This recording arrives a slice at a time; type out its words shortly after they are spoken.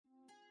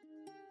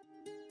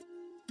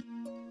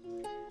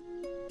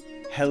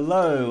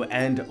Hello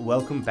and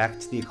welcome back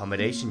to the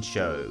Accommodation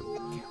Show.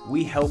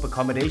 We help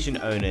accommodation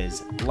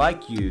owners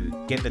like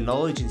you get the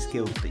knowledge and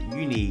skills that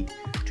you need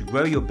to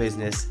grow your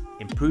business,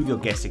 improve your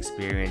guest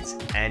experience,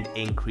 and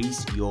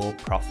increase your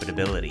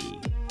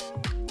profitability.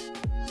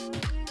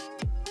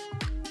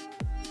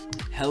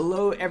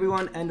 Hello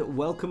everyone and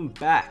welcome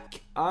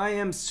back. I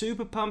am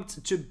super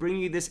pumped to bring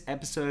you this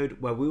episode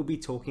where we'll be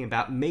talking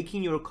about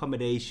making your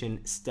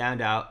accommodation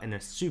stand out in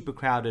a super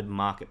crowded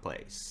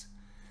marketplace.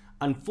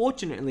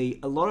 Unfortunately,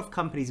 a lot of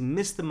companies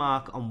miss the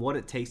mark on what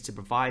it takes to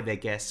provide their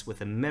guests with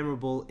a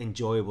memorable,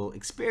 enjoyable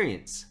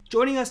experience.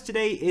 Joining us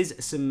today is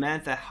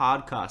Samantha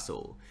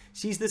Hardcastle.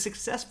 She's the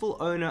successful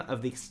owner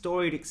of the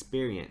Storied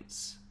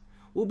Experience.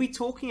 We'll be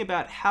talking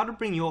about how to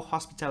bring your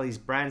hospitality's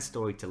brand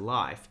story to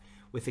life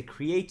with a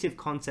creative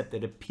concept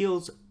that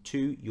appeals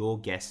to your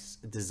guests'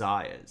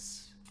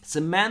 desires.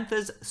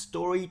 Samantha's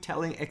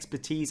storytelling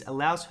expertise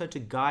allows her to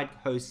guide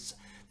hosts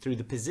through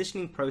the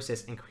positioning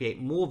process and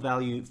create more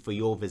value for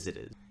your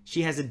visitors.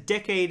 She has a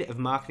decade of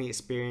marketing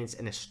experience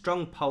and a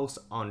strong pulse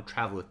on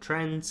traveler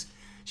trends.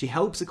 She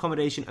helps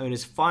accommodation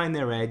owners find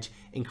their edge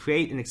and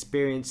create an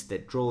experience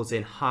that draws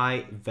in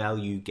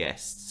high-value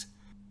guests.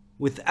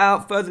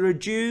 Without further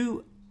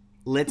ado,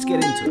 let's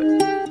get into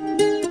it.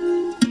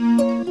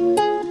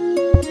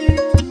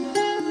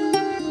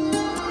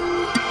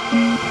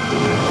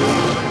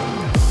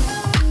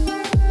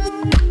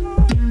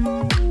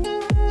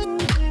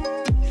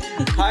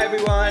 Hi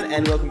everyone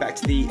and welcome back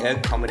to the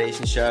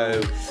Accommodation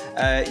Show.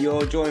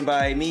 You're joined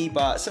by me,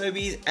 Bart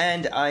Sobies,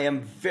 and I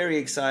am very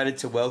excited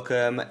to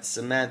welcome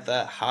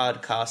Samantha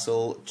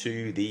Hardcastle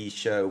to the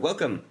show.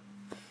 Welcome.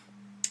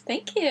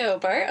 Thank you,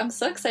 Bart. I'm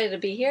so excited to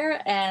be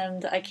here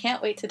and I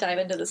can't wait to dive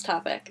into this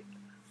topic.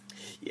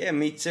 Yeah,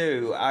 me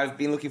too. I've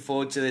been looking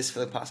forward to this for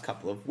the past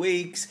couple of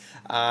weeks.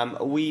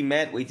 We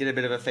did a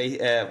bit of a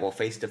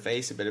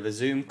face-to-face, a bit of a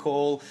Zoom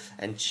call,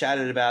 and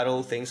chatted about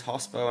all things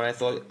hospo, and I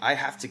thought, I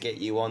have to get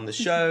you on the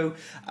show.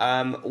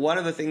 One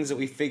of the things that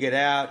we figured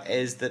out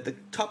is that the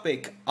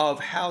topic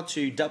of how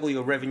to double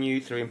your revenue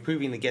through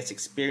improving the guest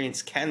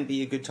experience can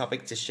be a good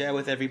topic to share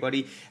with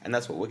everybody, and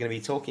that's what we're going to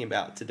be talking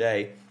about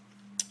today.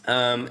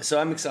 So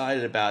I'm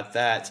excited about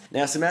that.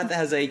 Now, Samantha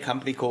has a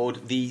company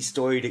called the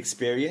Storied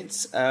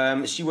Experience.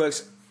 She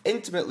works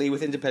intimately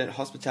with independent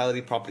hospitality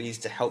properties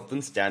to help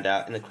them stand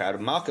out in a crowded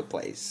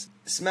marketplace.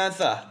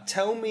 Samantha,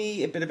 tell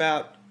me a bit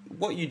about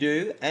what you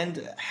do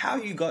and how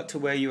you got to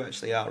where you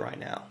actually are right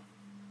now.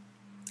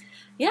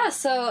 Yeah,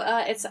 so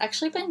it's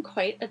actually been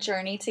quite a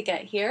journey to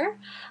get here.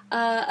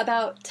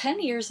 About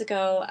 10 years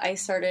ago, I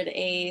started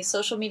a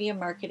social media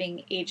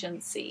marketing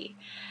agency,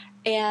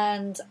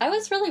 and I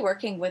was really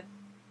working with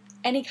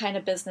any kind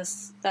of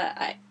business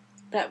that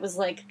was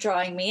like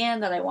drawing me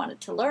in, that I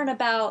wanted to learn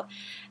about.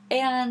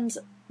 And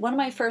one of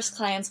my first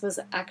clients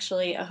was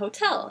actually a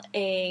hotel,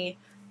 a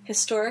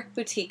historic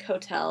boutique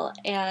hotel.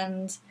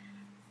 And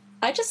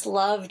I just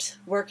loved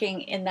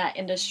working in that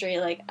industry.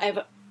 Like, I've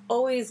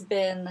always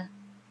been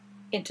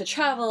into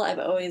travel. I've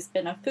always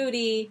been a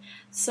foodie.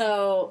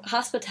 So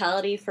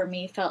hospitality for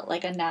me felt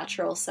like a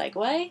natural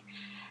segue.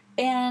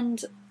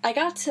 And I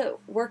got to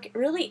work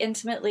really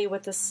intimately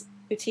with this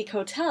boutique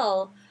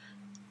hotel.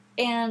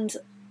 And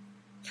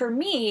for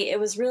me, it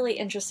was really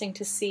interesting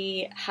to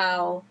see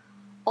how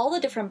all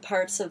the different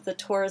parts of the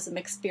tourism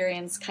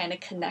experience kind of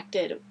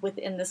connected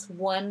within this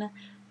one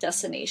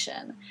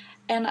destination.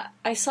 And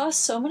I saw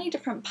so many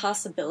different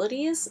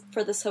possibilities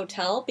for this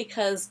hotel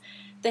because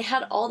they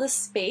had all this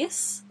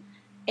space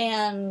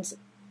and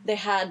they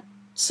had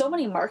so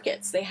many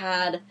markets. They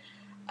had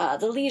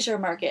the leisure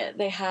market,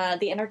 they had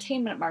the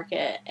entertainment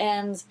market.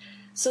 And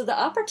so the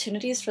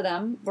opportunities for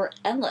them were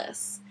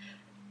endless.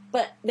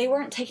 But they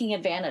weren't taking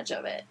advantage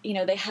of it. You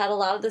know, they had a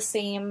lot of the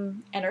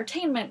same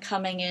entertainment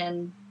coming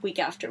in week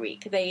after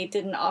week. They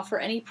didn't offer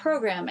any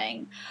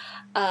programming.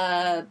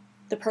 The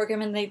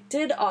programming they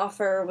did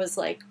offer was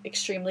like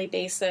extremely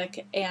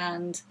basic,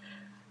 and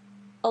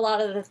a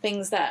lot of the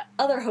things that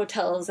other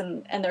hotels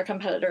and their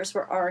competitors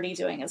were already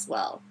doing as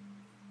well.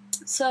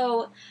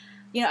 So,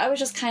 you know, I was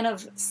just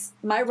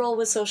my role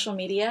was social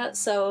media,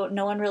 so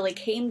no one really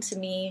came to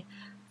me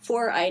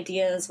for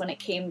ideas when it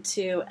came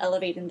to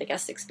elevating the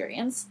guest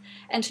experience.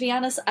 And to be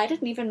honest, I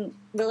didn't even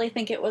really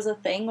think it was a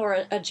thing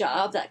or a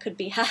job that could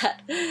be had.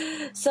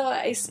 So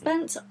I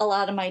spent a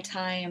lot of my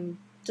time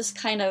just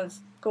kind of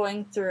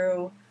going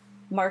through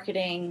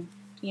marketing,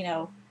 you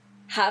know,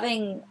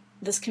 having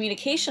this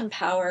communication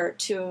power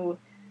to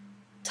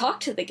talk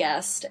to the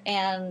guest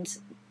and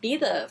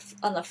be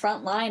on the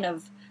front line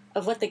of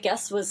what the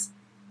guest was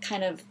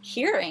kind of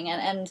hearing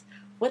and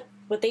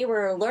what they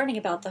were learning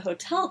about the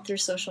hotel through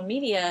social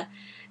media,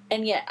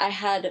 and yet I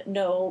had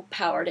no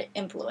power to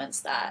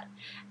influence that.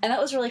 And that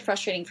was really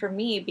frustrating for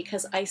me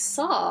because I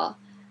saw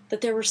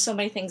that there were so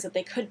many things that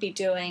they could be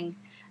doing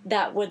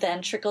that would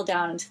then trickle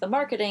down into the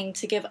marketing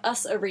to give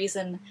us a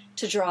reason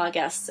to draw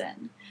guests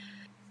in.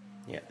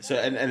 Yeah. So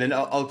and then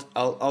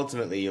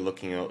ultimately you're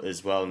looking at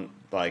as well,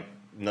 like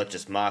not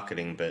just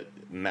marketing, but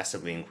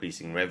massively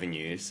increasing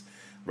revenues.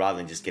 Rather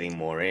than just getting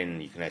more in,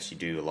 you can actually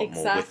do a lot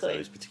more with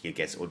those particular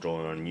guests or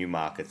draw on new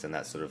markets and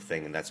that sort of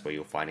thing. And that's where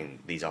you're finding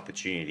these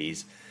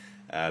opportunities.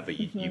 But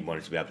you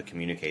wanted to be able to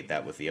communicate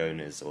that with the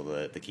owners or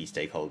the key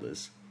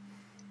stakeholders.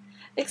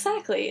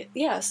 Exactly.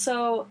 Yeah.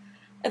 So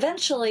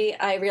eventually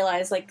I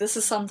realized, like, this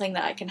is something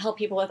that I can help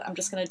people with. I'm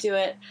just going to do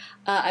it.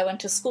 I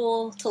went to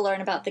school to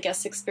learn about the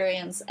guest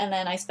experience, and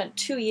then I spent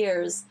 2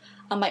 years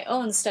on my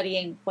own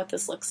studying what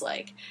this looks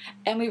like.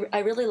 And I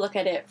really look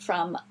at it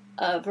from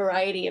a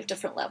variety of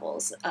different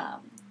levels.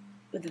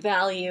 With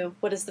value,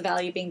 what is the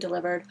value being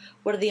delivered?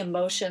 What are the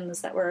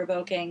emotions that we're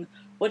evoking?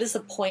 What is the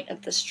point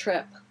of this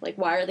trip? Like,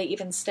 why are they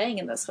even staying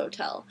in this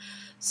hotel?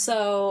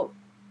 So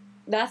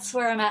that's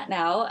where I'm at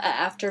now.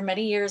 After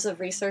many years of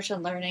research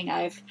and learning,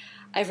 I've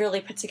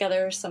really put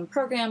together some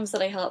programs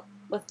that I help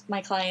with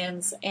my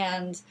clients,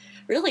 and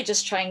really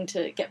just trying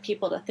to get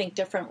people to think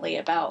differently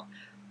about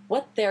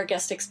what their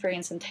guest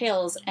experience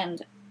entails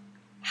and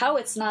how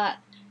it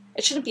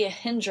shouldn't be a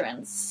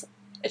hindrance.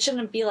 It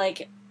shouldn't be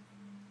like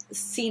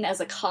seen as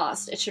a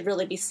cost. It should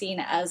really be seen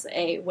as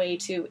a way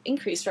to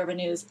increase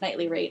revenues,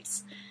 nightly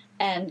rates,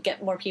 and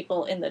get more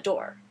people in the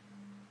door.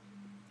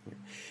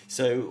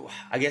 So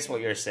I guess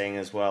what you're saying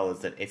as well is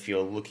that if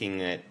you're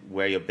looking at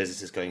where your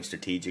business is going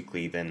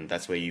strategically, then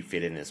that's where you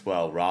fit in as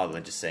well, rather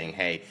than just saying,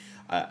 hey,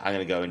 I'm going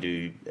to go and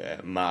do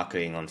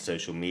marketing on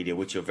social media,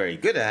 which you're very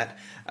good at.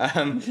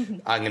 I'm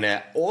going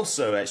to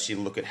also actually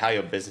look at how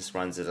your business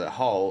runs as a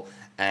whole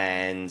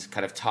and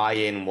kind of tie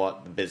in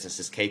what the business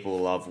is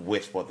capable of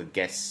with what the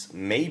guests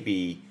may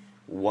be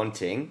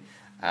wanting.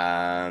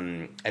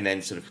 And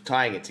then sort of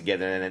tying it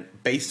together, and then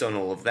based on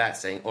all of that,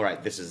 saying, all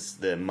right, this is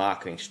the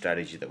marketing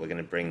strategy that we're going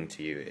to bring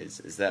to you.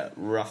 Is that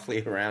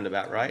roughly around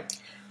about right?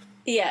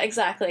 Yeah,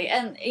 exactly.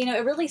 And,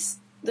 it really,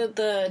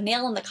 the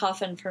nail in the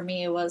coffin for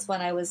me was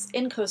when I was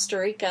in Costa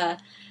Rica.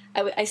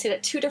 I stayed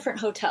at 2 different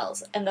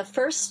hotels, and the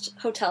first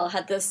hotel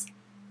had this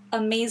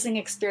amazing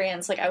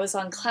experience. Like, I was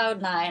on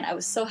cloud 9. I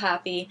was so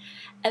happy.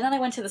 And then I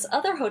went to this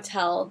other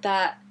hotel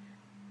that,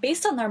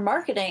 based on their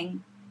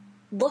marketing,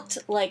 looked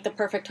like the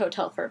perfect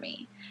hotel for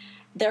me.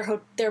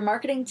 Their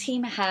marketing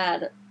team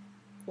had,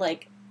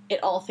 like,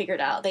 it all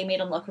figured out. They made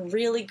them look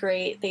really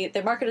great. They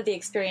marketed the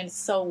experience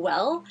so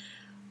well,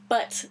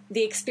 but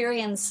the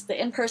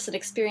in-person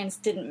experience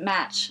didn't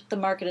match the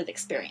marketed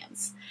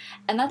experience.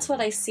 And that's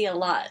what I see a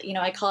lot.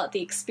 I call it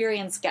the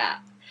experience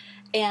gap.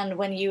 And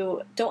when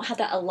you don't have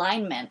that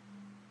alignment,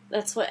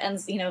 that's what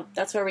ends,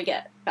 that's where we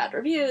get bad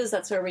reviews.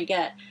 That's where we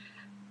get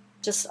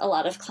just a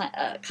lot of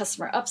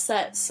customer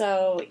upset.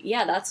 So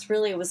yeah,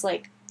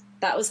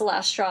 that was the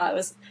last straw. I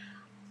was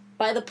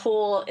by the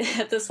pool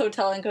at this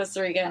hotel in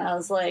Costa Rica, and I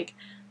was like,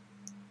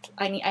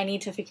 I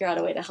need to figure out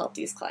a way to help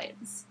these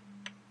clients.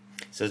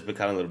 So it's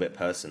become a little bit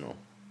personal.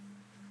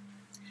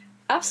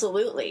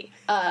 Absolutely.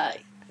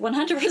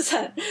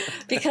 100%,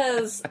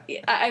 because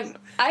I've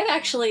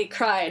actually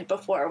cried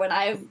before when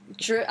I've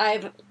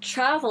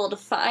traveled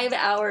 5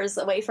 hours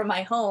away from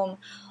my home,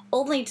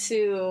 only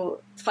to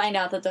find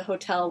out that the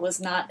hotel was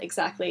not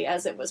exactly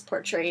as it was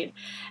portrayed.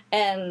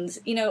 And,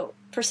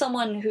 for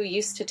someone who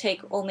used to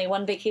take only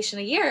 1 vacation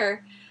a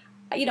year,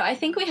 I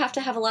think we have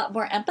to have a lot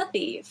more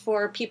empathy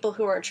for people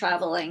who are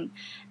traveling,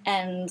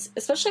 and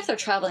especially if they're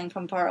traveling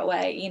from far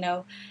away,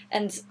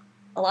 and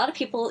a lot of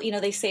people,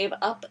 they save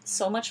up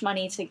so much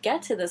money to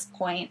get to this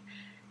point.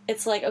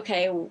 It's like,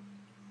 okay,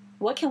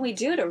 what can we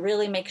do to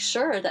really make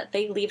sure that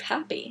they leave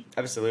happy?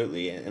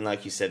 Absolutely. And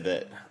like you said,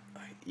 that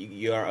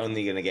you are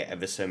only going to get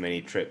ever so many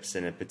trips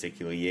in a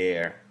particular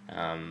year.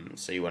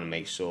 So you want to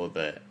make sure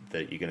that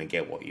you're going to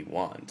get what you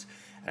want.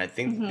 And I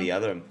think the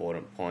other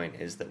important point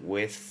is that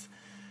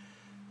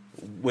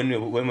when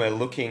we're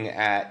looking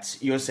at,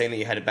 you're saying that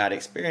you had a bad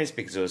experience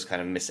because it was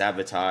kind of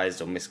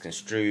misadvertised or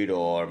misconstrued,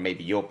 or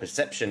maybe your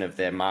perception of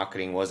their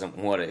marketing wasn't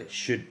what it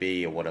should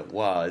be or what it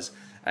was.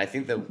 And I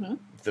think that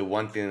the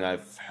one thing that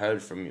I've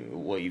heard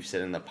from what you've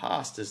said in the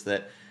past is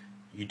that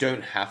you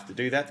don't have to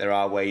do that. There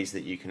are ways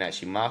that you can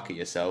actually market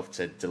yourself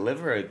to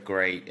deliver a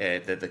great,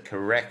 the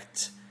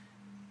correct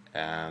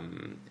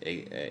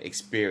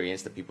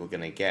experience that people are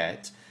going to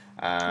get.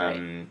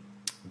 Right.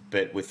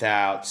 But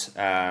without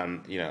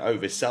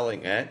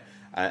overselling it,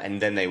 and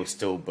then they will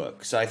still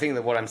book. So I think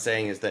that what I'm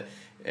saying is that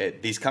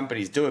these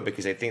companies do it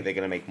because they think they're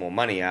going to make more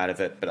money out of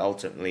it, but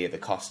ultimately at the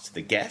cost to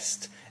the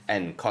guest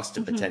and cost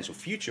of potential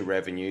future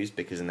revenues,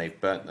 because then they've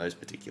burnt those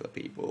particular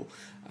people.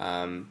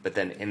 But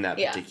then in that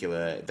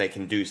particular, they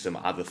can do some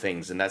other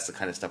things, and that's the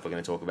kind of stuff we're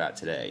going to talk about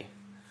today.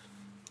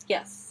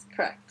 Yes,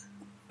 correct.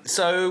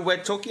 So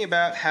we're talking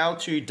about how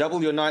to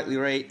double your nightly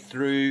rate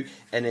through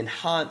an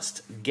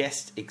enhanced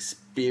guest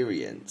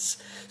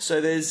experience.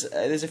 So there's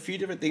a few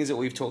different things that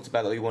we've talked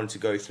about that we wanted to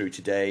go through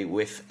today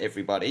with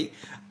everybody.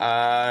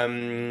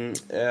 One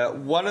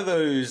of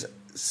those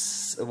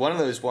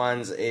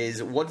ones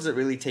is, what does it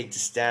really take to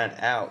stand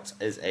out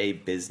as a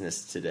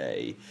business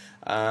today?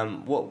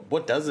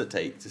 What does it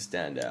take to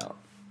stand out?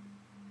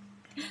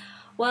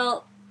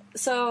 Well,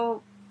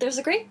 so there's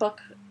a great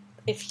book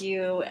if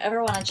you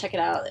ever want to check it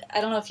out,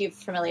 I don't know if you're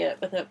familiar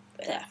with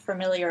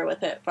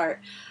it, Bart,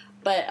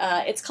 but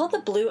it's called the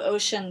Blue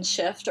Ocean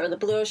Shift or the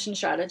Blue Ocean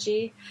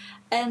Strategy.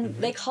 And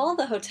they call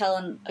the hotel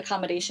and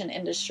accommodation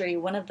industry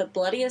one of the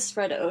bloodiest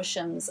red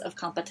oceans of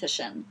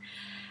competition.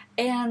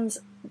 And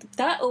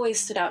that always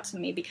stood out to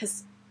me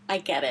because I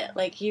get it.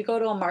 Like, you go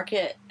to a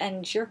market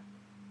and your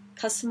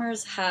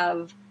customers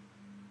have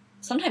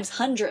sometimes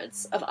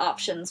hundreds of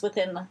options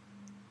within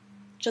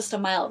just a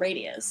mile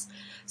radius.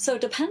 So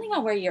depending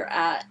on where you're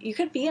at, you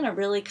could be in a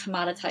really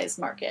commoditized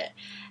market.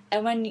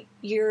 And when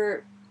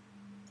you're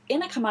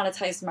in a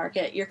commoditized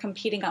market, you're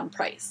competing on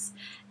price.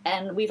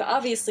 And we've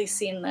obviously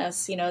seen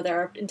this, there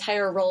are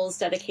entire roles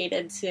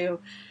dedicated to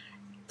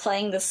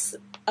playing this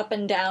up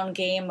and down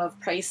game of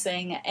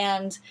pricing.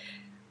 And,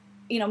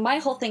 my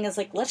whole thing is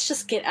like, let's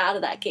just get out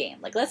of that game.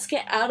 Like, let's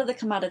get out of the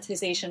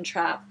commoditization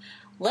trap.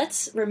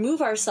 Let's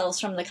remove ourselves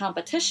from the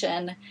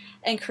competition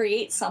and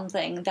create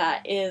something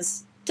that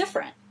is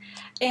different.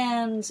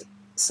 And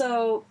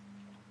so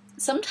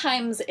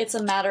sometimes it's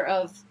a matter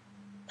of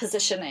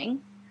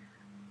positioning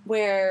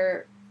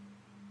where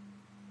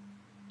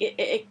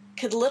it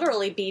could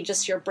literally be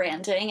just your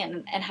branding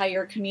and how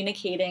you're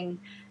communicating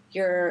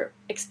your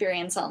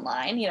experience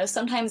online.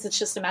 Sometimes it's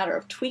just a matter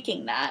of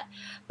tweaking that,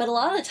 but a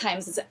lot of the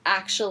times it's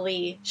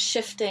actually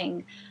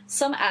shifting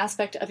some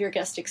aspect of your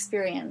guest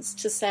experience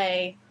to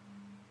say,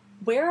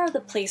 where are the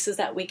places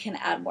that we can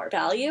add more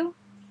value?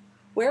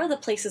 Where are the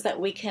places that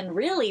we can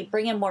really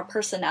bring in more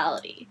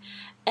personality?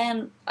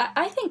 And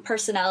I think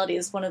personality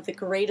is one of the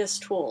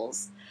greatest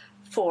tools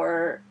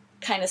for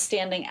kind of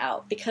standing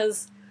out,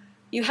 because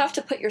you have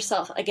to put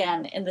yourself,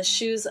 again, in the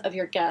shoes of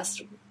your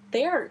guest.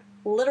 They are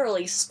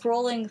literally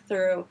scrolling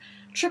through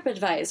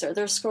TripAdvisor.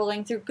 They're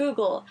scrolling through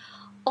Google.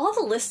 All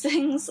the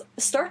listings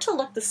start to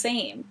look the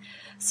same.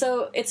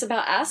 So it's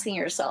about asking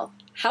yourself,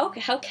 how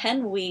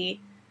can we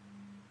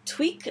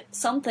tweak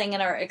something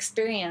in our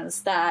experience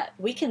that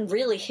we can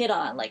really hit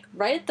on, like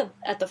right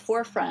at the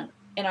forefront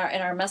in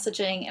our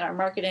messaging, in our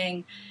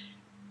marketing,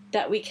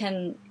 that we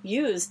can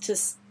use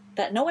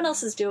that no one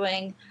else is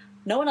doing,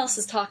 no one else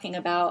is talking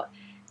about,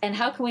 and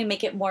how can we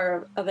make it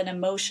more of an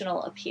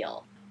emotional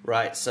appeal?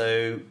 Right.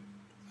 So,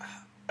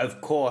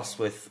 of course,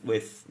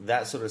 with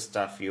that sort of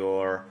stuff,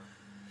 you're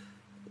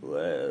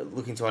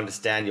looking to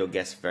understand your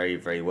guests very,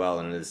 very well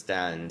and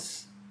understand.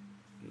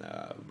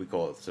 We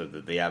call it sort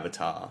of the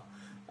avatar.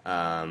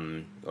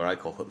 Or I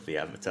call it the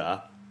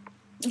avatar.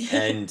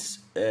 And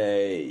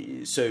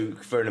so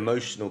for an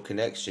emotional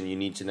connection, you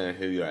need to know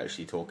who you're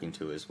actually talking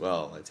to as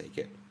well, I take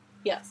it.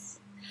 Yes.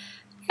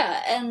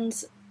 Yeah, and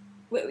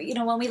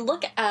when we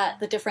look at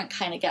the different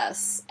kind of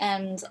guests,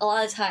 and a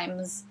lot of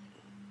times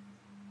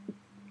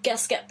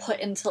guests get put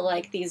into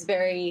like these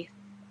very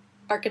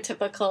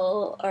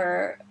archetypical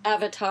or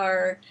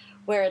avatar,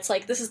 where it's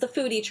like, this is the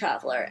foodie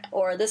traveler,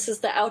 or this is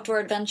the outdoor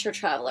adventure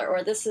traveler,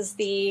 or this is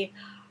the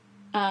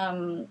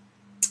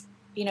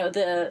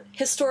the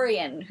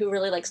historian who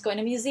really likes going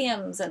to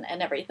museums and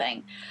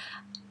everything.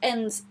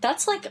 And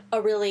that's like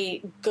a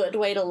really good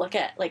way to look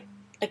at, like,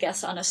 I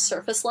guess, on a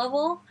surface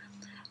level.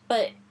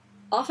 But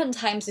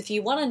oftentimes, if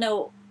you want to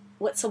know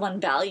what someone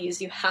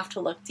values, you have to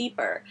look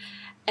deeper.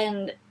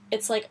 And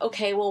it's like,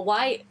 okay, well,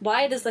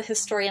 why does the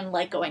historian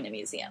like going to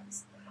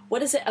museums?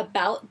 What is it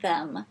about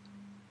them?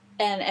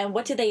 And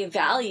what do they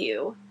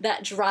value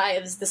that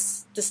drives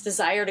this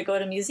desire to go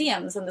to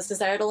museums and this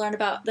desire to learn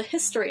about the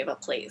history of a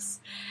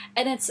place?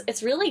 And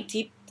it's really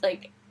deep,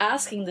 like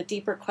asking the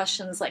deeper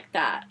questions like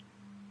that.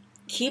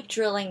 Keep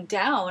drilling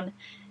down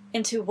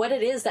into what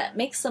it is that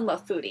makes them a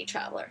foodie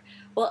traveler.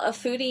 Well, a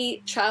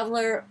foodie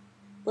traveler,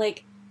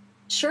 like,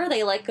 sure,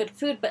 they like good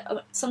food,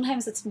 but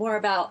sometimes it's more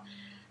about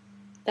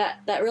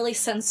that really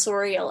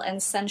sensorial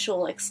and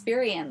sensual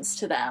experience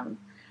to them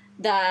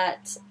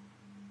that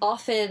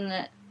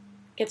often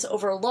gets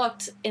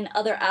overlooked in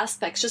other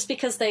aspects, just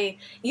because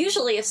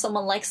usually if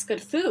someone likes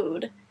good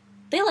food,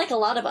 they like a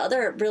lot of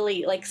other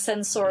really like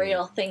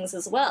sensorial things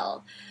as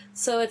well.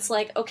 So it's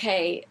like,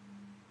 okay,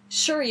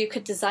 sure, you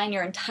could design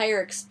your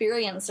entire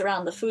experience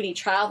around the foodie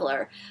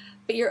traveler,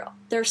 but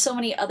there's so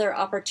many other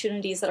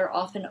opportunities that are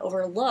often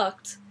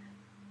overlooked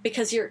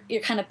because you're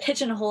kind of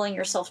pigeonholing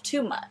yourself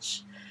too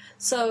much.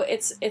 So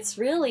it's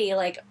really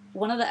like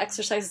one of the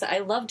exercises that I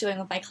love doing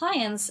with my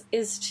clients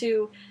is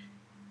to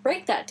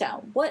break that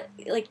down.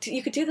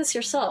 You could do this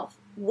yourself.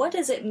 What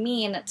does it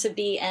mean to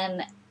be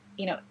an,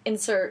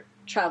 insert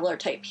traveler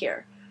type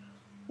here?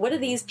 What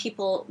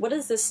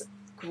does this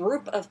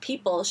group of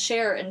people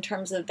share in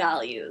terms of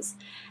values?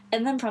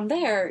 And then from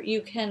there,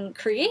 you can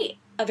create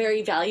a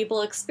very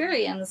valuable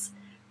experience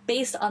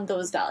based on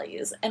those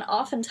values. And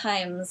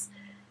oftentimes,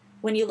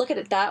 when you look at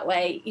it that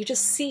way, you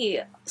just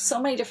see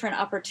so many different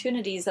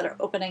opportunities that are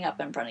opening up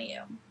in front of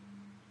you.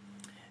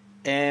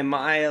 Am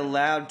I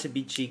allowed to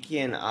be cheeky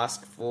and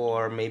ask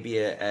for maybe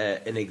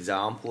an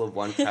example of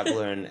one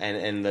traveler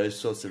and those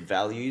sorts of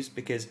values?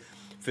 Because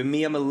for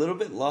me, I'm a little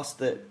bit lost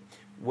that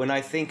when I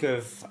think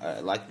of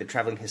like the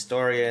traveling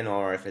historian,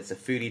 or if it's a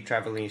foodie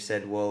traveler, you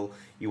said, well,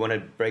 you want to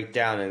break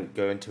down and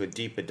go into a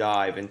deeper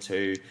dive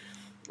into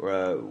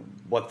uh,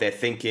 what they're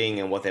thinking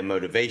and what their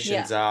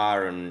motivations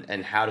are,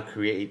 and how to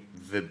create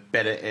the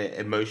better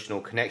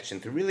emotional connection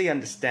through really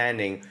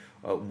understanding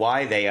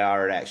why they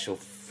are an actual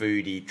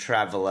foodie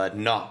traveler,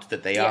 not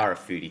that they are a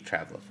foodie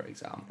traveler, for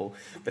example.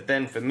 But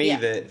then for me,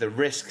 the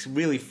risk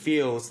really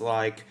feels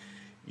like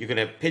you're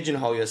going to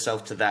pigeonhole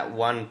yourself to that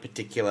one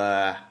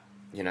particular,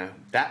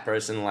 that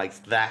person likes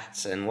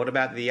that, and what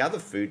about the other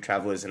food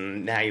travelers?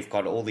 And now you've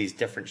got all these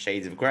different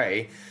shades of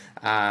grey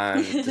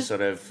to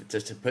sort of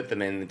just to put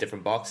them in the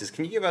different boxes.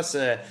 Can you give us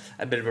a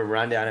bit of a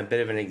rundown, a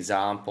bit of an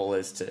example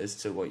as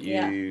to what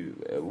you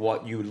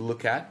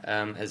look at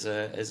as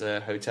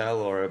a hotel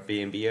or a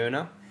B&B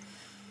owner?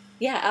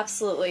 Yeah,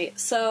 absolutely.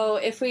 So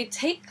if we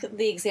take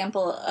the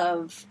example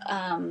of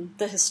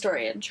the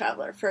historian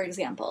traveler, for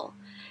example,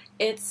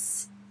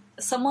 it's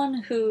someone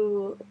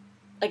who,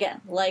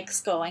 again,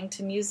 likes going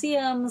to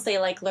museums. They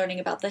like learning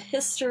about the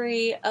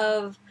history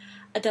of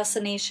a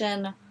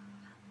destination.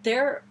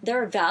 Their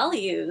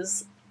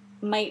values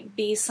might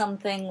be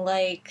something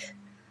like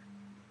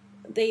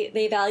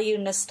they value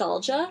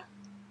nostalgia.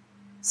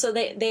 So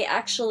they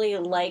actually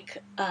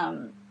like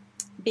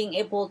being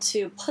able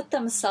to put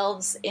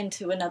themselves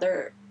into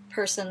another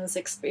person's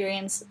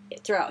experience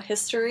throughout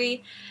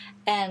history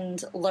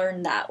and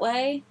learn that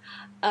way.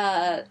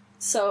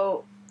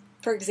 So,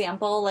 for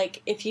example,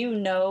 like if you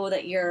know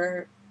that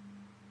your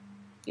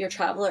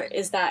traveler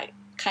is that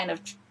kind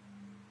of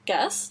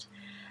guest,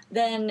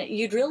 then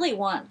you'd really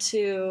want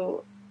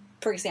to,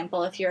 for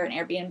example, if you're an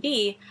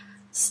Airbnb,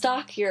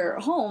 stock your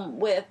home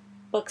with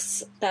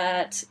books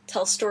that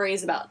tell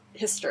stories about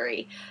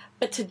history.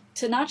 But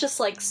to not just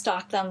like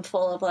stock them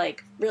full of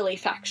like really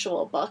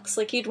factual books,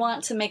 like you'd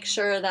want to make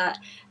sure that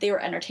they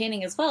were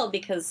entertaining as well,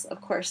 because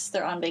of course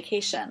they're on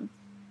vacation.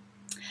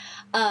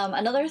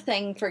 Another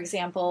thing, for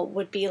example,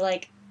 would be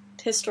like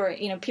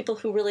history. People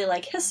who really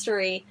like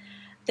history,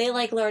 they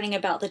like learning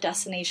about the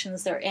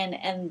destinations they're in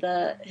and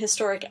the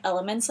historic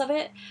elements of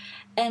it.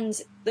 And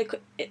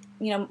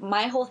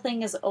my whole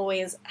thing is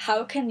always,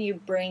 how can you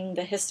bring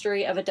the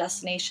history of a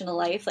destination to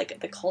life, like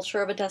the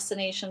culture of a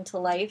destination to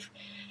life,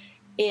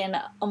 in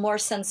a more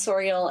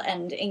sensorial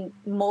and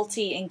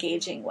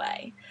multi-engaging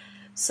way?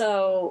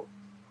 So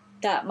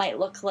that might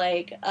look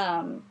like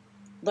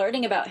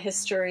learning about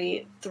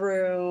history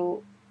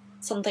through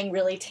something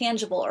really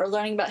tangible, or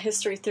learning about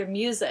history through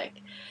music.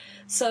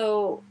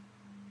 So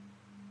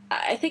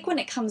I think when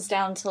it comes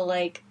down to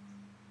like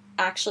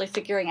actually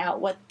figuring out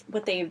what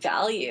they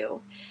value,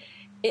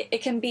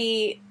 it can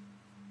be,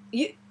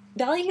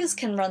 values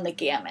can run the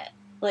gamut.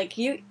 Like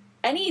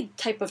any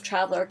type of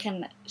traveler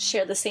can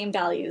share the same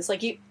values.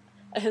 Like a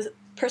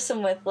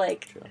person with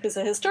like who's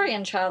a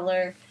historian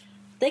traveler,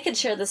 they could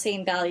share the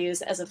same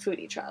values as a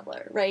foodie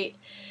traveler, right?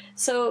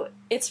 So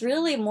it's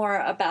really more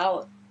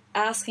about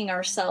asking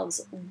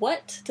ourselves,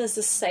 what does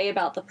this say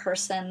about the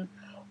person?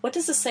 What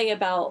does this say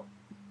about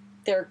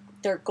their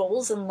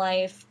goals in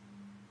life?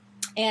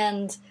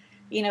 And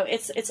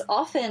it's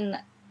often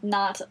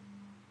not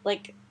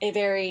like a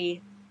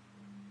very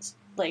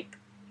like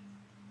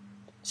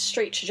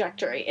straight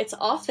trajectory. It's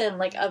often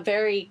like a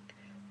very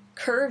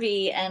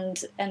curvy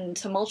and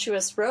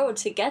tumultuous road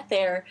to get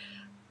there,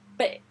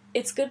 but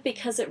it's good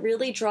because it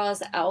really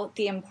draws out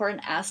the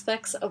important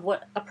aspects of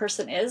what a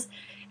person is,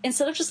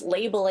 instead of just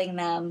labeling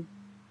them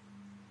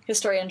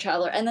historian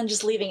traveler and then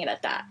just leaving it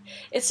at that.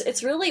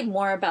 It's really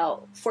more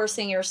about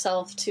forcing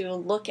yourself to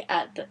look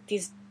at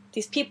these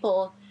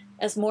people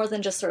as more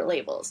than just their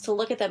labels, to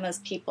look at them as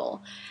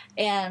people.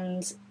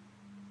 And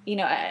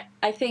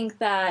I think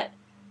that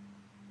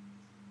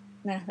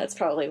that's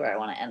probably where I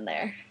want to end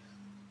there.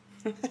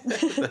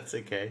 That's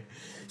okay.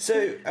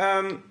 So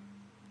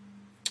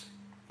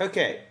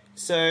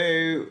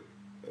So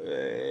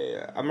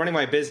I'm running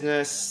my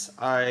business.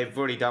 I've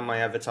already done my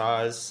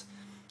avatars.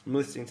 I'm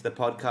listening to the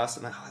podcast.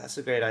 I'm like, that's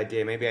a great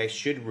idea. Maybe I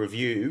should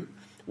review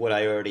what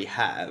I already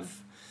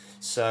have.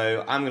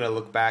 So I'm going to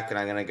look back and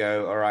I'm going to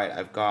go, all right,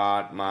 I've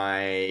got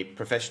my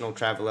professional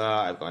traveler.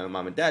 I've got my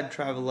mom and dad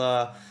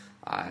traveler.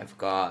 I've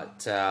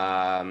got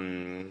a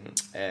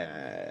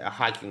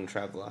hiking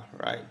traveler,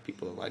 right?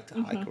 People that like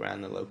to hike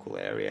around the local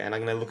area. And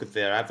I'm going to look at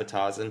their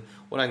avatars. And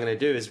what I'm going to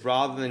do is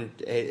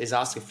is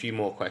ask a few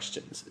more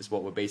questions, is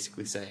what we're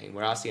basically saying.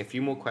 We're asking a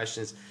few more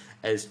questions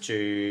as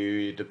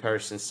to the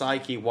person's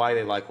psyche, why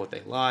they like what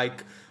they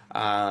like,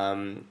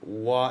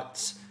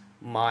 what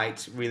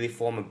might really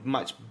form a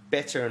much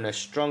better and a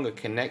stronger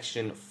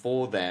connection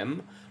for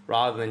them,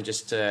 rather than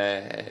just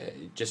to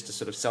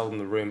sort of sell them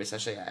the room. It's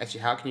actually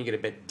how can you get a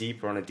bit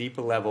deeper, on a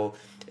deeper level,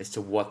 as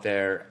to what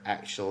they're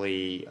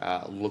actually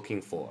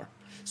looking for.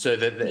 So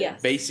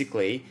that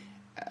basically,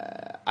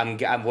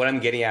 what I'm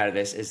getting out of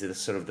this is the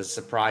sort of the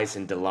surprise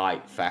and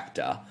delight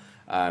factor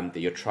that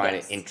you're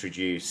trying to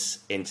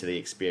introduce into the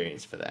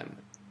experience for them.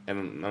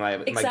 Am I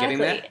getting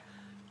that?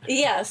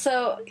 Yeah,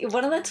 so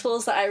one of the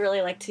tools that I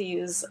really like to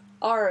use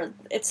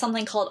it's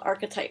something called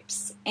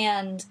archetypes.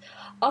 And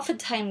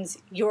oftentimes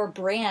your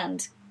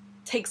brand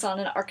takes on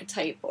an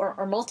archetype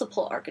or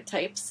multiple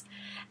archetypes.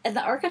 And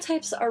the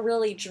archetypes are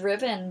really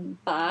driven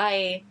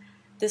by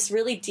this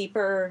really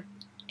deeper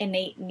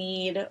innate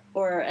need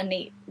or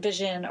innate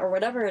vision or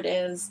whatever it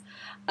is,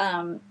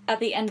 at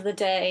the end of the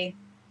day,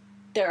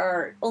 there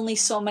are only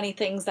so many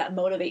things that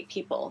motivate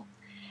people.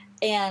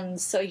 And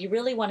so you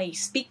really want to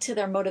speak to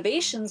their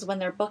motivations when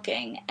they're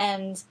booking.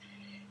 And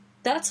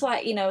that's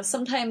why,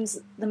 sometimes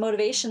the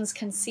motivations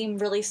can seem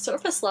really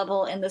surface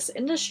level in this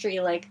industry,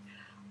 like,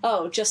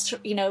 oh, just,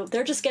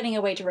 they're just getting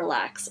away to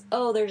relax.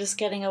 Oh, they're just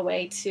getting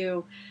away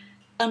to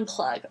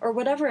unplug or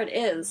whatever it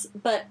is.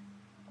 But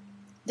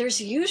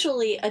there's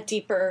usually a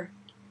deeper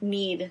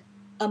need.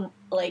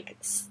 Like,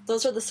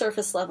 those are the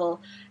surface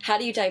level. How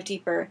do you dive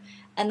deeper?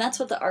 And that's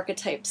what the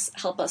archetypes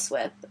help us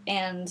with.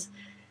 And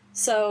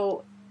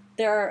so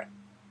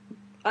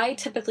I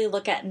typically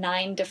look at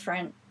 9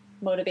 different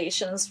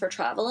motivations for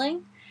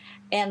traveling,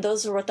 and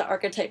those are what the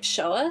archetypes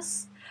show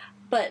us.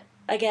 But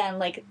again,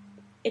 like,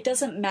 it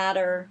doesn't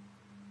matter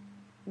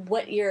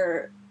what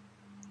their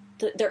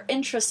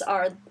interests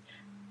are.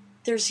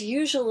 There's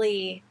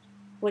usually,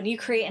 when you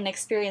create an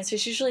experience,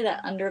 there's usually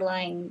that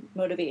underlying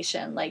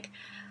motivation. Like,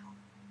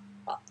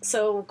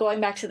 so going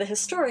back to the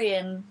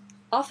historian,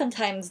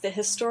 oftentimes the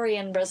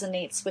historian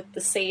resonates with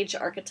the sage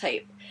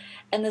archetype.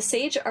 And the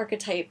sage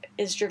archetype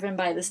is driven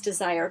by this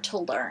desire to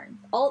learn.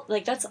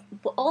 That's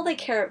all they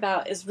care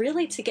about, is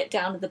really to get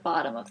down to the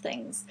bottom of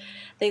things.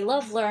 They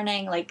love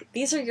learning. Like,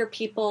 these are your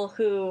people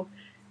who,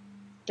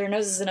 their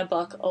nose is in a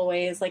book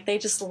always. Like, they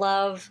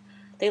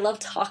love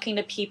talking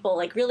to people,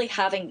 like really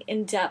having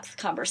in-depth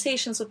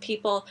conversations with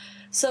people.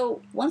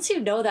 So once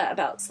you know that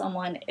about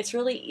someone, it's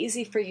really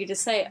easy for you to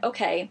say,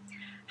 okay,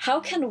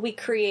 how can we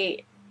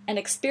create an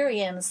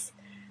experience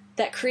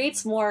that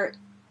creates more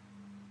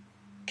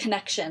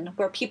connection,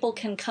 where people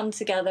can come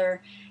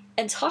together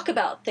and talk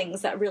about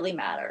things that really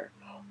matter?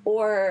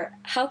 Or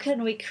how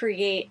can we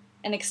create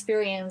an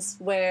experience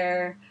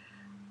where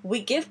we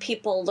give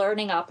people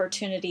learning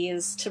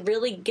opportunities to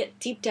really get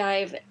deep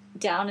dive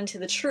down into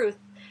the truth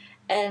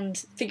and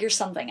figure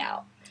something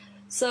out?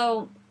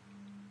 So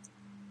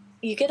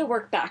you get to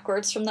work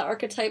backwards from the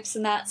archetypes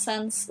in that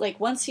sense. Like,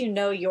 once you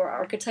know your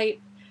archetype,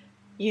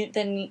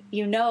 then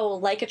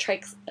like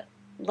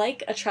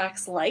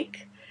attracts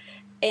like,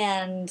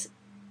 and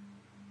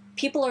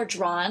people are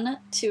drawn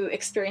to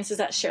experiences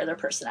that share their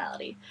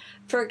personality.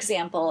 For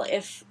example,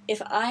 if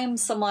I'm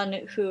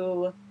someone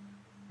who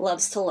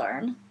loves to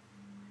learn,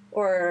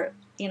 or,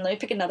 let me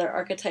pick another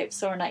archetype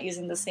so we're not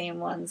using the same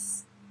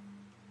ones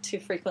too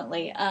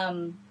frequently.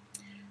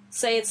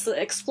 Say it's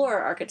the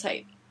explorer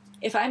archetype.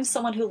 If I'm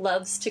someone who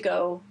loves to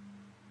go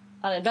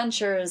on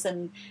adventures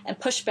and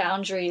push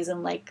boundaries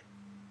and, like,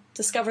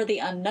 discover the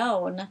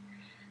unknown,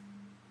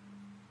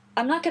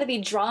 I'm not going to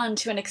be drawn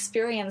to an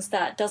experience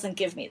that doesn't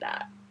give me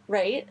that,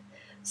 right?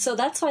 So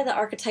that's why the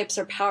archetypes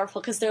are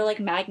powerful, because they're like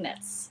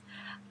magnets.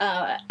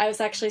 I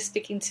was actually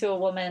speaking to a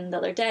woman the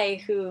other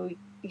day who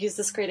used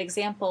this great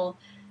example.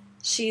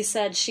 She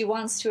said she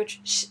wants to,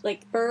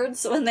 like,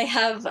 birds, when they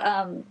have,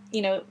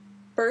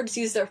 birds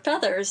use their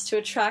feathers to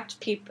attract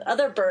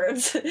other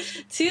birds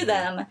to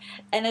them.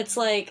 And it's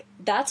like,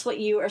 that's what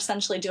you are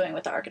essentially doing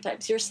with the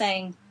archetypes. You're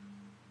saying,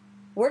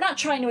 we're not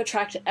trying to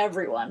attract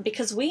everyone,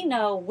 because we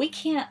know we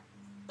can't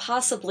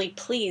possibly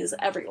please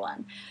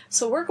everyone.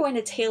 So we're going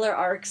to tailor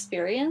our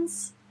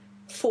experience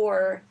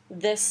for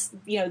this,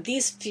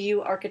 these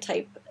few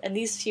archetype and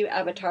these few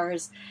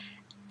avatars.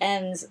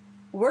 And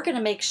we're going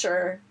to make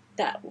sure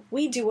that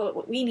we do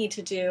what we need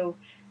to do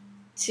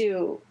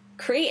to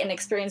create an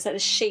experience that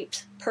is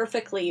shaped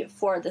perfectly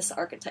for this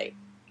archetype.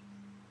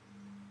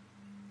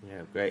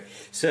 Yeah, great.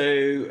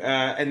 So,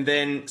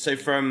 so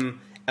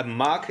from a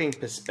marketing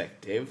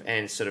perspective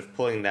and sort of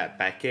pulling that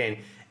back in,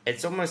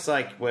 it's almost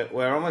like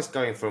we're almost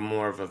going for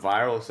more of a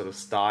viral sort of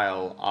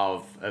style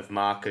of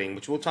marketing,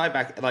 which will tie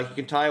back, like, you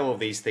can tie all of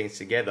these things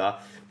together,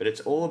 but it's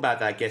all about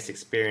that guest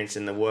experience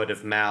and the word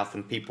of mouth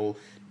and people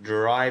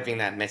driving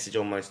that message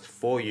almost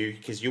for you,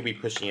 because you'll be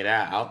pushing it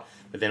out,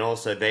 but then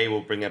also they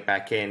will bring it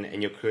back in,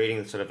 and you're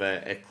creating sort of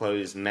a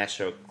closed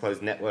mesh or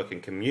closed network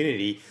and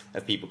community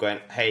of people going,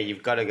 hey,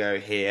 you've got to go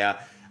here.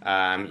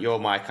 You're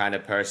my kind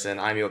of person.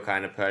 I'm your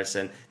kind of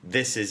person.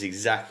 This is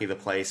exactly the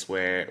place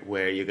where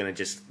you're going to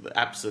just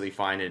absolutely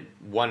find it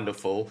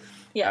wonderful.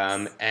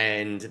 Yes.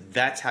 And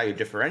that's how you're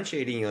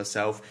differentiating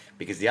yourself,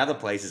 because the other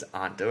places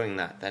aren't doing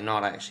that. They're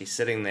not actually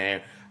sitting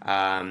there.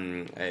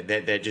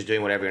 They're just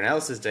doing what everyone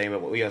else is doing.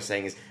 But what we are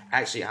saying is,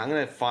 actually, I'm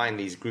going to find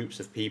these groups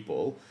of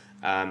people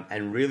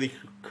and really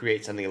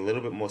create something a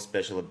little bit more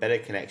special, a better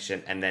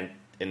connection, and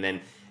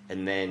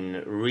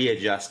then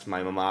readjust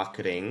my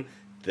marketing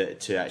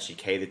to actually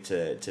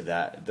cater to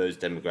those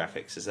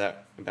demographics. Is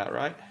that about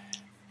right?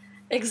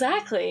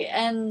 Exactly.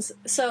 And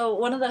so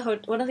one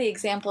of the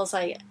examples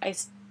I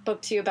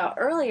spoke to you about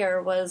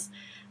earlier was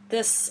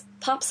this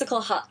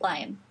popsicle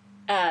hotline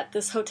at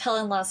this hotel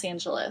in Los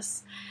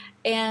Angeles.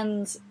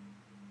 And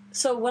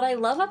so what I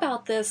love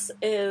about this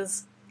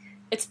is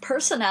its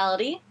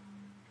personality,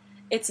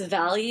 its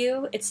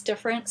value, it's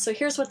different. So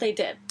here's what they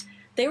did.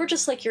 They were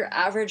just like your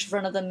average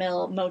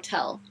run-of-the-mill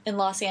motel in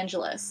Los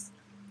Angeles.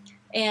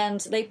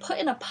 and they put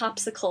in a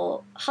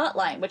popsicle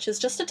hotline, which is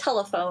just a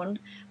telephone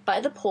by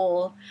the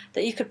pool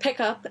that you could pick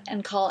up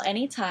and call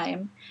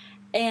anytime,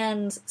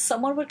 and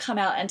someone would come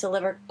out and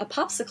deliver a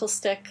popsicle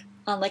stick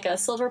on like a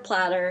silver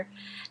platter,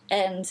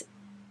 and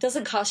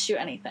doesn't cost you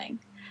anything.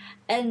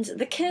 And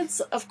the kids,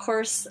 of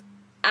course,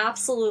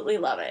 absolutely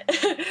love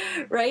it,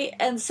 right?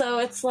 And so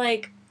it's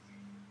like,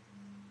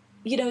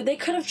 you know, they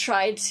could have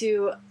tried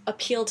to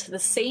appeal to the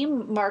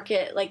same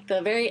market, like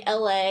the very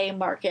LA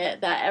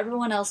market that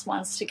everyone else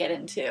wants to get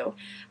into,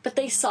 but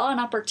they saw an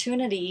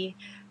opportunity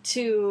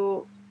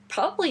to,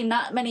 probably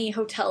not many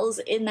hotels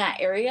in that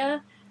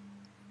area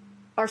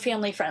are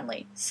family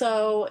friendly.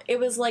 So it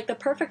was like the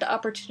perfect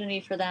opportunity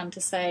for them to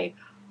say,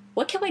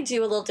 what can we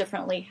do a little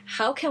differently?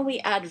 How can we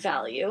add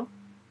value?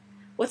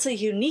 What's a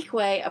unique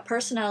way, a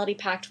personality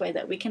packed way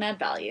that we can add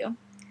value?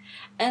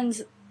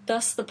 And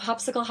thus the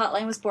Popsicle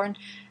Hotline was born.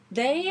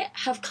 They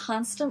have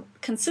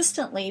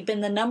consistently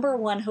been the number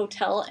one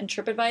hotel in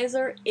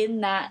TripAdvisor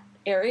in that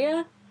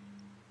area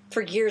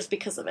for years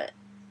because of it,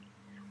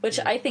 which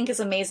I think is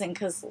amazing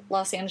because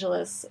Los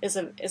Angeles is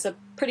a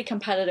pretty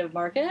competitive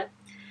market,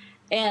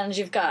 and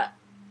you've got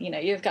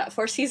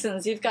Four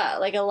Seasons, you've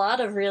got like a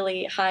lot of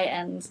really high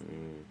end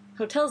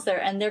hotels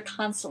there, and they're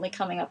constantly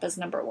coming up as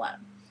number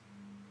one.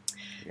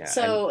 Yeah,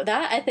 so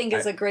that I think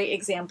is a great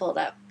example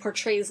that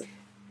portrays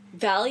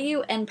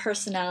value and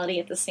personality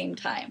at the same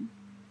time.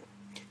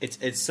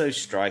 It's so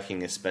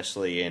striking,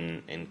 especially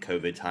in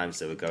COVID times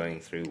that we're going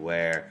through,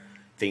 where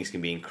things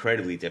can be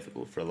incredibly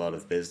difficult for a lot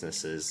of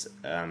businesses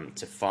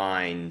to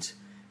find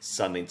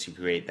something to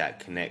create that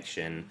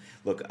connection.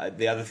 Look,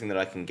 the other thing that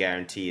I can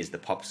guarantee is the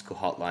Popsicle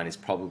Hotline is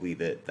probably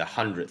the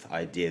 100th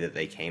idea that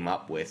they came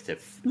up with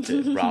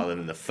to rather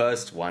than the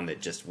first one that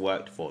just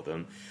worked for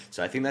them.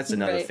 So I think that's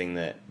another thing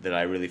that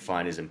I really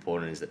find is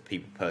important, is that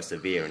people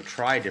persevere and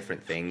try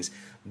different things,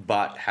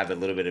 but have a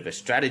little bit of a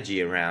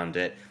strategy around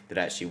it that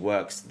actually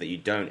works, so that you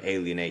don't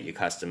alienate your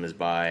customers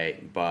by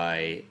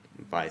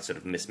sort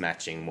of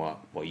mismatching what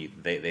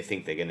they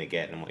think they're going to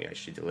get and what you're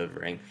actually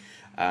delivering.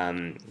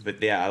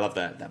 But yeah, I love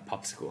that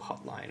Popsicle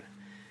Hotline.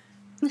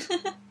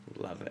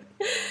 Love it.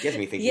 Gets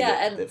me thinking.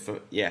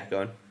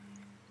 Go on.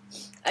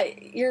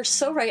 You're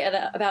so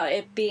right about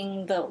it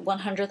being the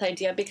 100th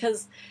idea,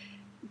 because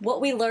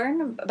what we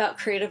learn about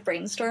creative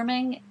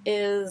brainstorming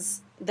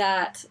is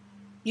that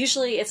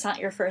usually it's not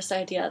your first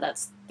idea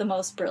that's the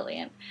most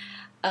brilliant.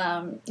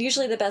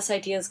 Usually the best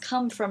ideas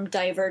come from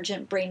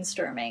divergent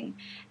brainstorming.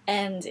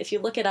 And if you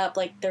look it up,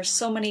 like, there's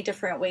so many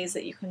different ways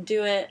that you can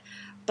do it.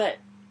 But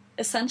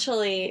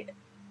essentially,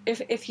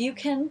 if you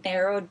can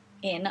narrow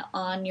in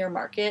on your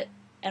market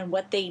and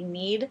what they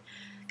need,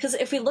 because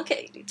if we look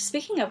at,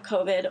 speaking of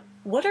COVID,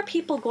 what are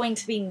people going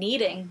to be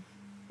needing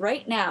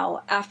right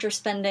now after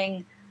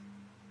spending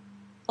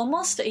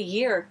almost a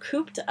year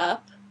cooped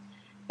up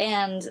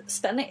and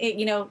spending,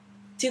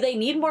 do they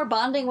need more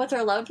bonding with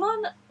their loved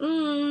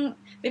one?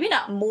 Maybe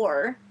not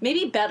more,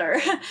 maybe better,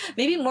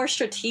 maybe more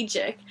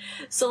strategic.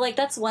 So like,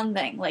 that's one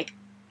thing, like,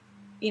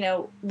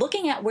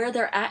 looking at where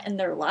they're at in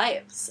their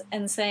lives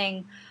and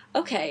saying,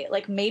 okay,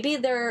 like maybe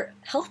their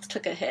health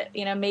took a hit,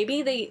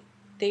 maybe they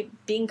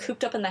being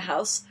cooped up in the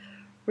house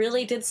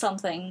really did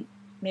something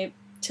maybe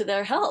to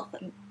their health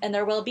and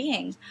their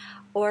well-being.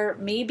 Or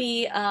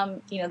maybe,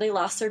 they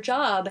lost their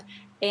job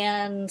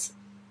and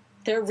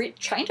they're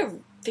trying to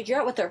figure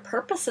out what their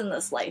purpose in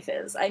this life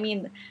is. I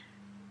mean,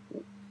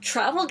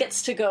 travel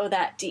gets to go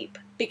that deep,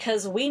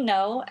 because we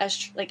know,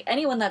 as like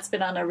anyone that's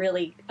been on a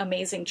really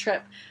amazing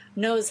trip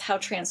knows how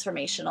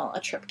transformational a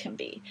trip can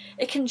be.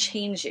 It can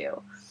change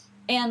you.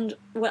 And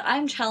what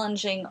I'm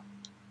challenging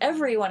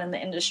everyone in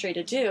the industry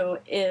to do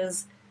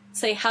is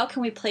say, how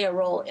can we play a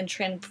role in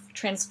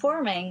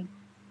transforming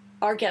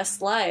our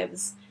guests'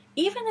 lives,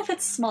 even if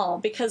it's small?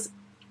 Because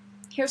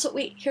here's what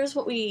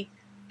we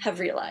have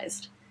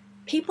realized.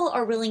 People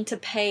are willing to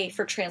pay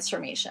for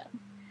transformation.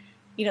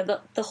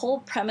 The whole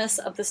premise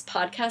of this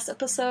podcast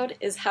episode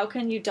is, how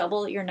can you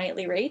double your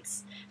nightly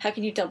rates? How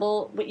can you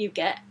double what you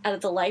get out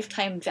of the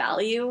lifetime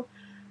value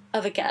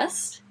of a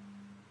guest?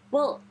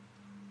 Well,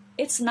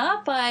 it's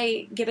not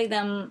by giving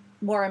them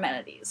more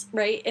amenities,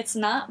 right? It's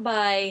not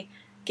by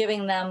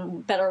giving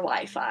them better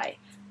Wi-Fi,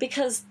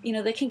 because,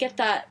 they can get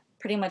that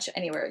pretty much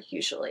anywhere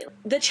usually.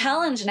 The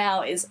challenge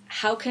now is,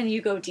 how can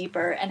you go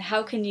deeper, and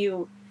how can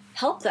you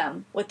help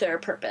them with their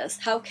purpose?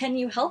 How can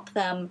you help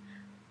them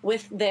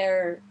with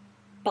their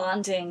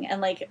bonding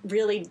and like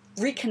really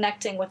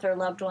reconnecting with their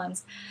loved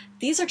ones?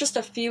 These are just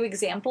a few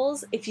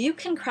examples. If you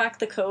can crack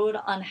the code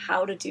on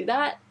how to do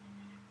that,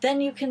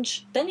 then you can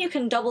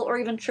double or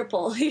even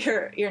triple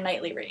your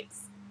nightly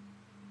rates.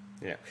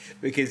 Yeah,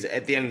 because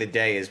at the end of the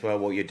day as well,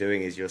 what you're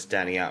doing is you're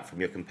standing out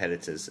from your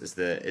competitors is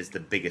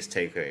the biggest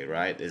takeaway,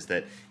 right? Is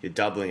that you're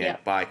doubling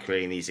it by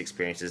creating these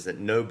experiences that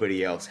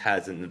nobody else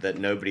has and that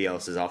nobody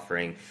else is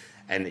offering,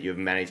 and that you've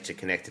managed to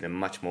connect in a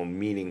much more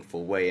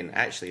meaningful way and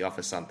actually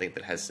offer something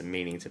that has some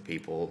meaning to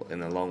people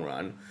in the long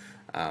run.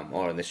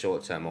 or in the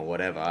short term or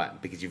whatever,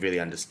 because you've really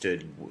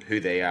understood who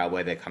they are,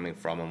 where they're coming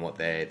from, and what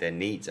their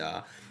needs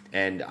are.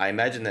 And I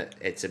imagine that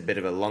it's a bit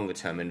of a longer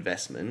term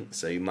investment,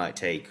 so you might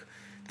take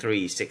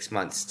 3-6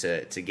 months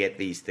to get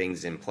these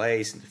things in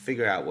place and to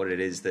figure out what it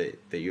is that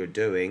you're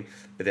doing,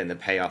 but then the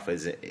payoff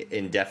is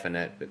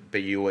indefinite.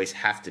 But you always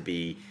have to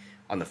be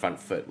on the front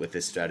foot with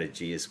this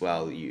strategy as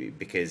well,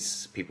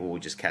 because people will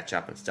just catch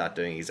up and start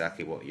doing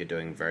exactly what you're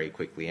doing very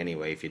quickly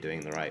anyway if you're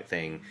doing the right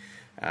thing.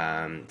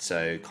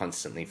 So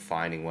constantly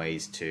finding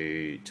ways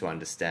to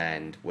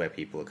understand where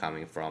people are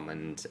coming from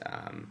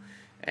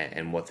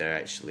and what they're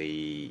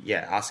actually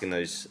asking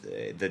those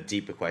the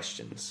deeper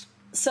questions.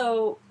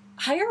 So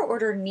higher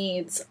order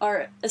needs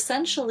are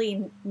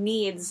essentially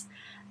needs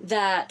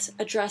that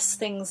address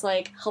things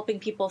like helping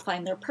people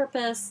find their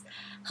purpose,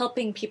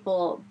 helping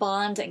people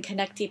bond and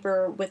connect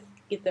deeper with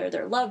either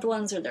their loved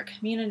ones or their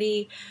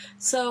community.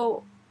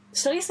 So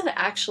studies have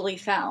actually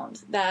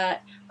found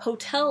that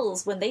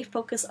hotels, when they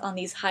focus on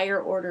these higher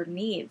order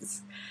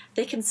needs,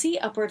 they can see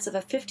upwards of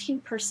a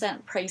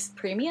 15% price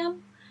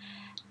premium,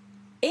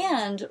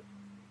 and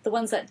the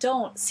ones that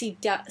don't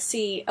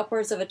see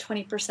upwards of a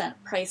 20%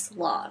 price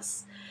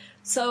loss.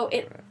 So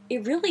it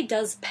really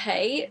does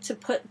pay to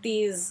put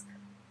these,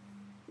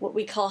 what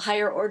we call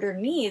higher order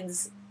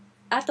needs,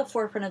 at the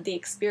forefront of the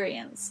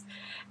experience.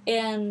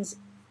 And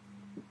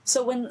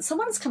so when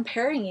someone's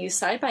comparing you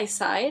side by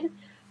side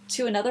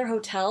to another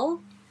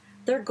hotel,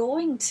 they're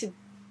going to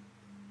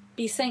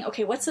be saying,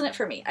 okay, what's in it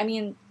for me? I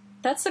mean,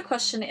 that's the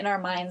question in our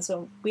minds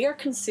when we are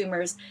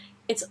consumers.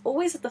 It's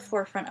always at the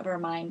forefront of our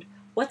mind,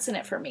 what's in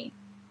it for me?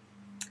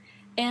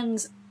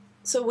 And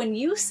so when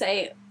you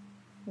say,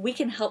 we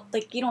can help,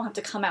 like, you don't have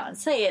to come out and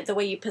say it, the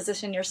way you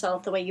position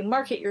yourself, the way you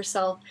market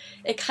yourself,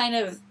 it kind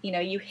of,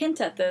 you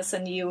hint at this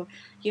and you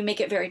make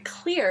it very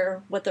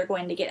clear what they're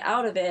going to get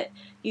out of it.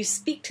 You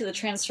speak to the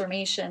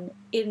transformation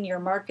in your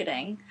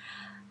marketing.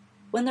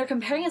 When they're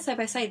comparing it side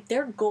by side,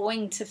 they're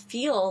going to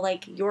feel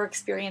like your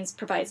experience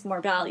provides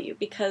more value,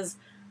 because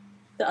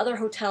the other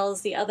hotels,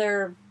 the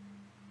other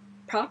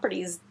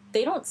properties,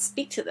 they don't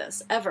speak to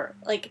this ever.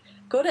 Like,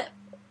 go to,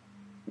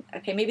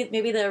 okay,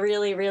 maybe the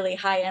really, really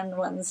high-end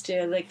ones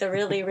do, like the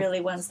really,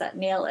 really ones that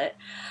nail it.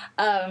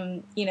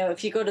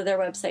 If you go to their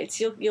websites,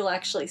 you'll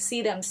actually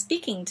see them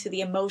speaking to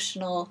the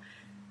emotional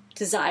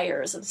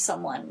desires of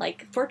someone,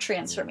 like for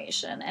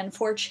transformation and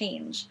for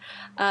change.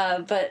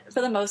 But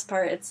for the most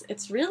part,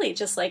 it's really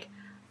just like,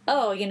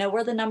 oh,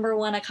 we're the number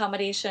one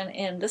accommodation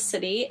in the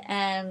city,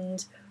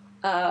 and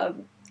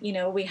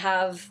we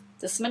have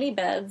this many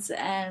beds,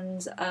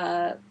 and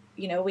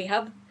we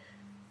have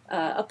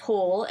a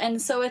pool.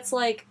 And so it's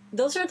like,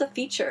 those are the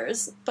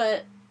features,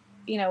 but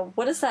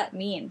what does that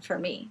mean for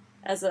me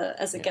as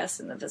a guest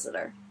and a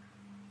visitor?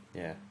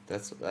 Yeah,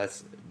 that's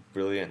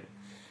brilliant.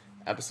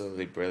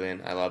 Absolutely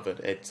brilliant. I love it.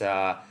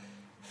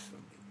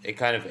 It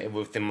kind of,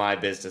 within my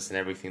business and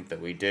everything that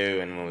we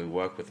do, and when we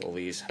work with all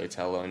these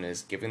hotel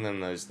owners, giving them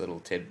those little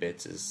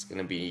tidbits is going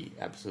to be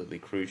absolutely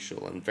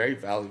crucial and very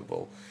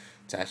valuable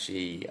to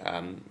actually,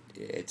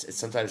 it's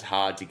sometimes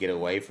hard to get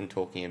away from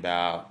talking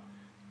about,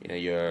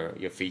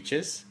 your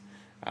features,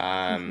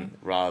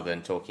 rather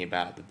than talking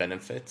about the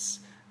benefits.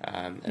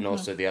 And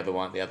also the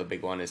other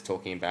big one is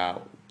talking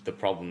about the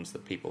problems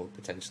that people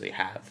potentially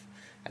have,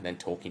 and then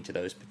talking to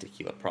those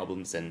particular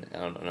problems and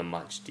on a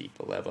much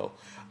deeper level.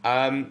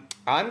 I'm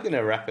going to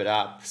wrap it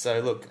up.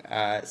 So look,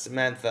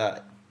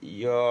 Samantha,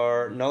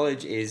 your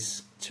knowledge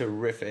is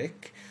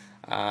terrific.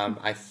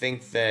 I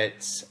think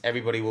that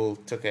everybody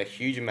took a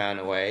huge amount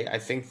away. I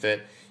think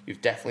that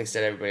you've definitely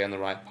set everybody on the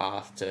right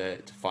path to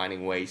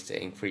finding ways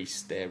to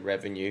increase their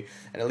revenue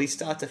and at least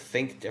start to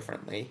think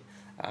differently.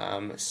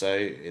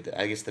 So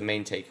I guess the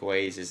main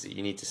takeaways is that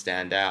you need to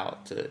stand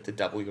out to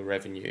double your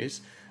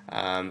revenues.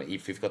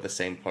 If you've got the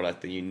same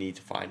product, then you need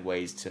to find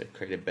ways to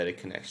create a better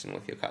connection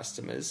with your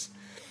customers.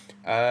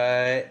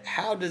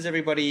 How does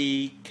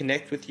everybody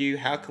connect with you?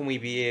 How can we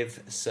be of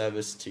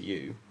service to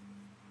you?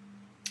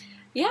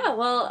 Yeah,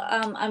 well,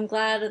 I'm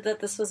glad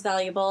that this was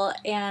valuable,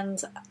 and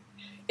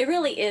it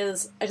really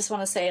is, I just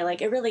want to say,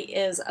 like, it really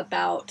is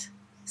about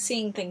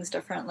seeing things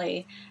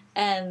differently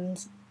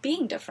and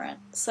being different.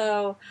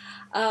 So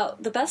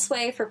the best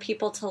way for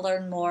people to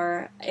learn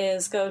more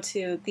is go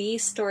to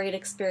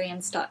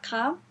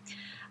thestoriedexperience.com.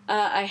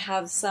 I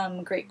have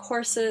some great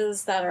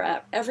courses that are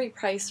at every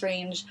price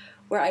range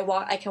where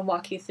I can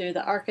walk you through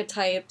the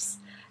archetypes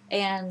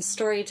and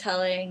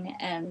storytelling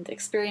and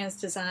experience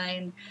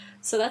design.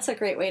 So that's a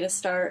great way to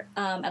start.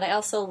 And I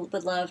also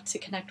would love to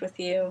connect with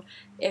you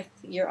if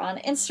you're on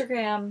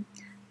Instagram.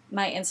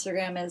 My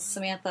Instagram is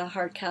Samantha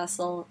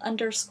Hardcastle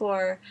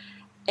 _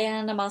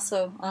 and I'm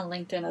also on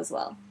LinkedIn as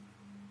well.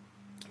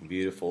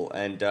 Beautiful.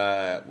 And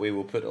we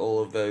will put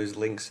all of those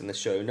links in the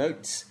show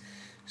notes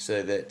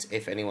so that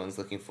if anyone's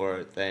looking for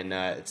it, then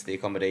it's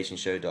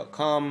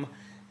theaccommodationshow.com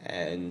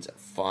and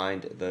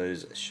find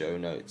those show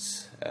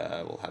notes.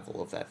 We'll have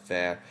all of that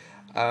there.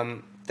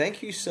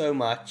 Thank you so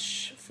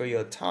much for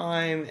your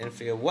time and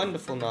for your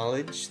wonderful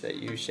knowledge that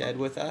you shared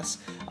with us.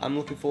 I'm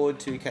looking forward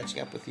to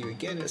catching up with you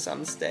again at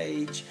some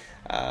stage.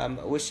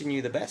 Wishing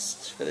you the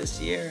best for this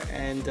year,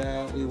 and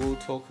we will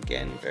talk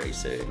again very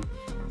soon.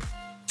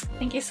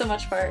 Thank you so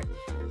much, Bart.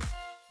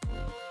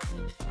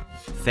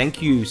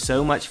 Thank you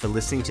so much for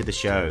listening to the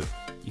show.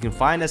 You can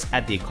find us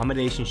at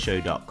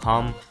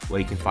theaccommodationshow.com, where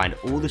you can find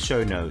all the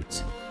show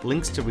notes,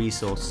 links to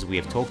resources we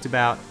have talked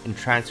about, and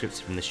transcripts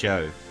from the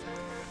show.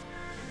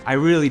 I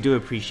really do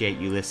appreciate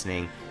you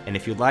listening, and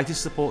if you'd like to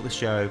support the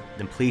show,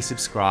 then please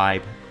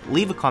subscribe,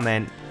 leave a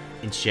comment,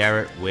 and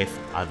share it with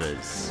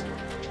others.